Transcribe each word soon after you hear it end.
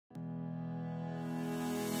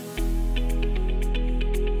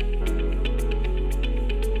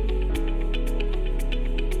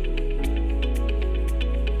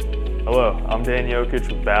I'm Dan Jokic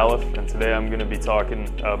with Balluff, and today I'm going to be talking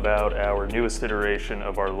about our newest iteration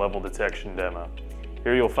of our level detection demo.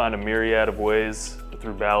 Here you'll find a myriad of ways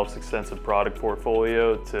through Balluff's extensive product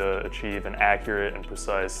portfolio to achieve an accurate and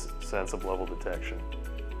precise sense of level detection.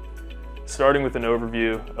 Starting with an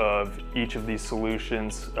overview of each of these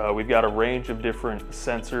solutions, we've got a range of different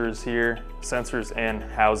sensors here, sensors and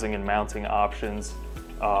housing and mounting options.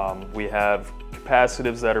 We have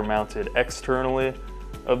capacitives that are mounted externally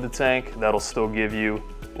of the tank. That'll still give you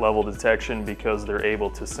level detection because they're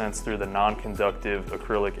able to sense through the non-conductive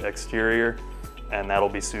acrylic exterior, and that'll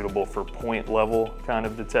be suitable for point level kind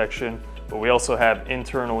of detection. But we also have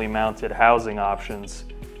internally mounted housing options,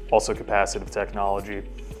 also capacitive technology,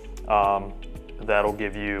 that'll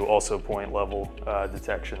give you also point level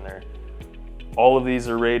detection there. All of these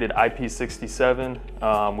are rated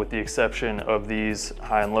IP67 with the exception of these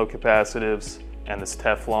high and low capacitives and this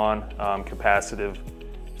Teflon capacitive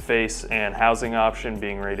face and housing option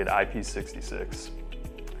being rated IP66.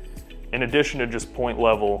 In addition to just point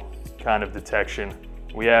level kind of detection,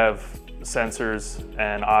 we have sensors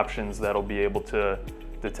and options that'll be able to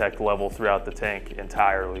detect level throughout the tank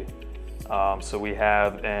entirely. So we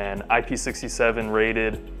have an IP67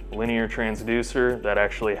 rated linear transducer that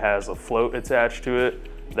actually has a float attached to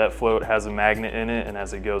it. That float has a magnet in it, and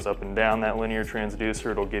as it goes up and down that linear transducer,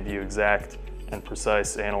 it'll give you exact and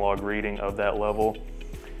precise analog reading of that level.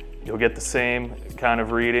 You'll get the same kind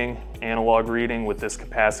of reading, analog reading, with this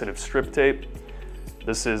capacitive strip tape.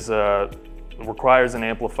 This requires an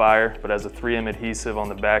amplifier, but has a 3M adhesive on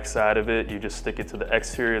the back side of it. You just stick it to the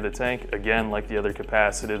exterior of the tank. Again, like the other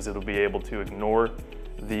capacitives, it'll be able to ignore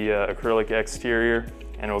the acrylic exterior,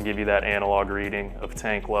 and it'll give you that analog reading of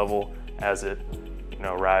tank level as it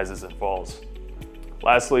rises and falls.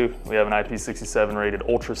 Lastly, we have an IP67 rated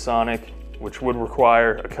ultrasonic, which would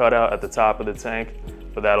require a cutout at the top of the tank,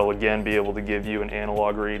 but that'll again be able to give you an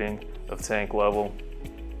analog reading of tank level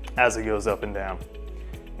as it goes up and down.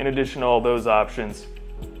 In addition to all those options,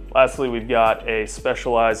 lastly, we've got a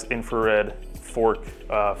specialized infrared fork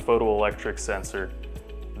photoelectric sensor.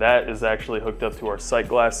 That is actually hooked up to our sight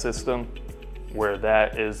glass system, where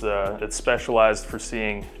that is it's specialized for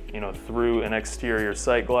seeing through an exterior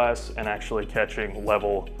sight glass and actually catching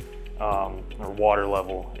level or water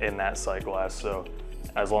level in that sight glass. So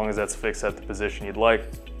as long as that's fixed at the position you'd like,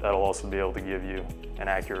 that'll also be able to give you an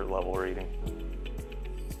accurate level reading.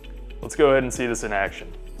 Let's go ahead and see this in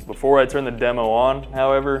action. Before I turn the demo on,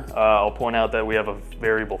 however, I'll point out that we have a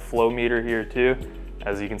variable flow meter here too.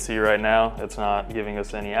 As you can see right now, it's not giving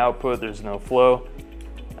us any output, there's no flow.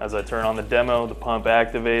 As I turn on the demo, the pump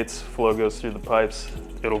activates, flow goes through the pipes,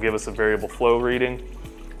 it'll give us a variable flow reading,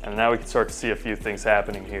 and now we can start to see a few things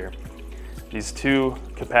happening here. These two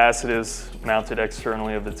capacitives mounted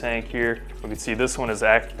externally of the tank here, we can see this one has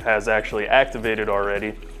actually activated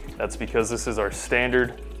already. That's because this is our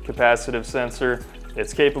standard capacitive sensor.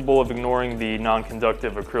 It's capable of ignoring the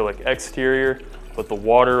non-conductive acrylic exterior, but the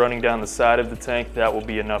water running down the side of the tank, that will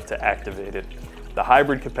be enough to activate it. The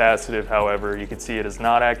hybrid capacitive, however, you can see it is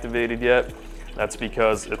not activated yet. That's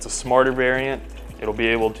because it's a smarter variant. It'll be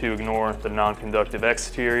able to ignore the non-conductive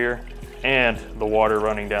exterior and the water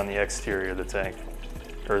running down the exterior of the tank,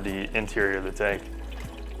 or the interior of the tank.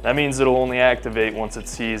 That means it'll only activate once it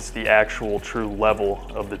sees the actual true level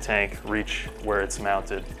of the tank reach where it's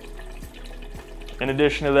mounted. In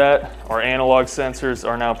addition to that, our analog sensors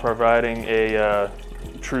are now providing a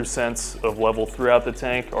true sense of level throughout the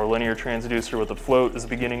tank. Our linear transducer with the float is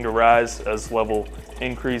beginning to rise as level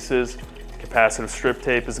increases. Capacitive strip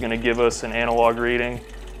tape is going to give us an analog reading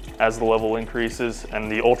as the level increases,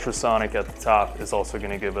 and the ultrasonic at the top is also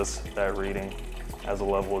going to give us that reading as the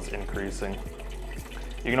level is increasing.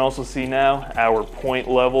 You can also see now our point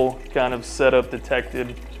level kind of setup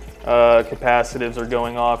detected capacitives are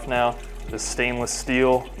going off now. The stainless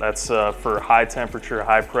steel, that's for high temperature,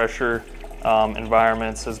 high pressure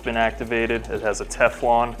environments, has been activated. It has a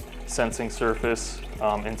Teflon sensing surface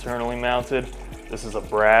internally mounted. This is a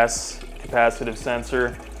brass capacitive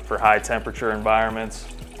sensor for high temperature environments,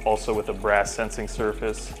 also with a brass sensing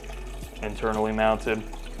surface internally mounted.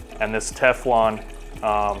 And this Teflon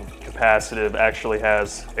capacitive actually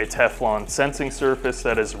has a Teflon sensing surface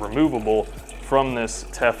that is removable from this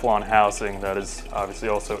Teflon housing that is obviously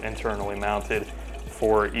also internally mounted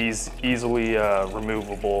for easily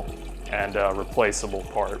removable and replaceable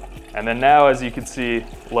part. And then now, as you can see,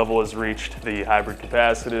 level has reached the hybrid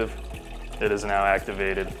capacitive. It is now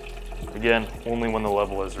activated. Again, only when the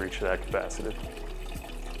level has reached that capacitive.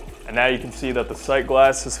 And now you can see that the sight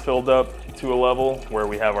glass is filled up to a level where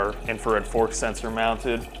we have our infrared fork sensor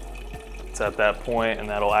mounted. It's at that point, and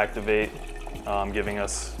that'll activate, giving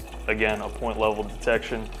us again, a point level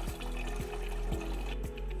detection.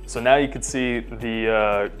 So now you can see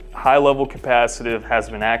the high level capacitive has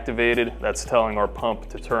been activated. That's telling our pump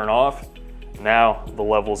to turn off. Now the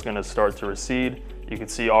level is going to start to recede. You can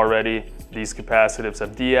see already these capacitives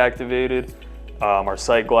have deactivated. Our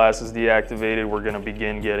sight glass is deactivated. We're going to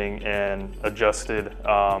begin getting an adjusted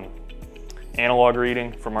analog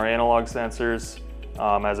reading from our analog sensors.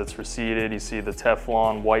 As it's receded, you see the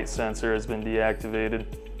Teflon white sensor has been deactivated.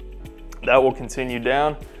 That will continue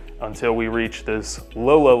down until we reach this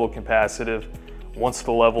low level capacitive. Once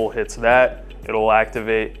the level hits that, it'll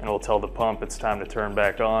activate and it'll tell the pump it's time to turn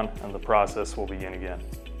back on, and the process will begin again.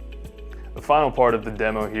 The final part of the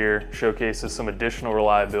demo here showcases some additional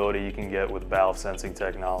reliability you can get with Balluff sensing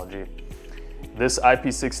technology. This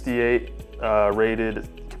IP68 rated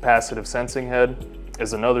capacitive sensing head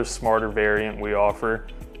is another smarter variant we offer,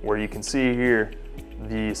 where you can see here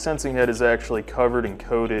the sensing head is actually covered and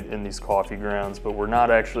coated in these coffee grounds, but we're not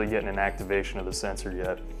actually getting an activation of the sensor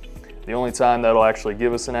yet. The only time that'll actually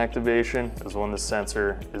give us an activation is when the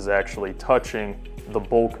sensor is actually touching the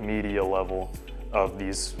bulk media level of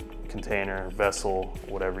these container, vessel,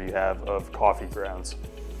 whatever you have, of coffee grounds.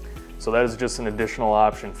 So that is just an additional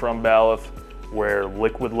option from Balluff, where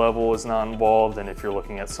liquid level is not involved, and if you're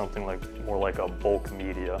looking at something more like a bulk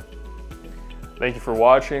media. Thank you for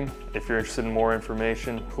watching. If you're interested in more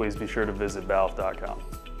information, please be sure to visit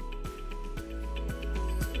balluff.com.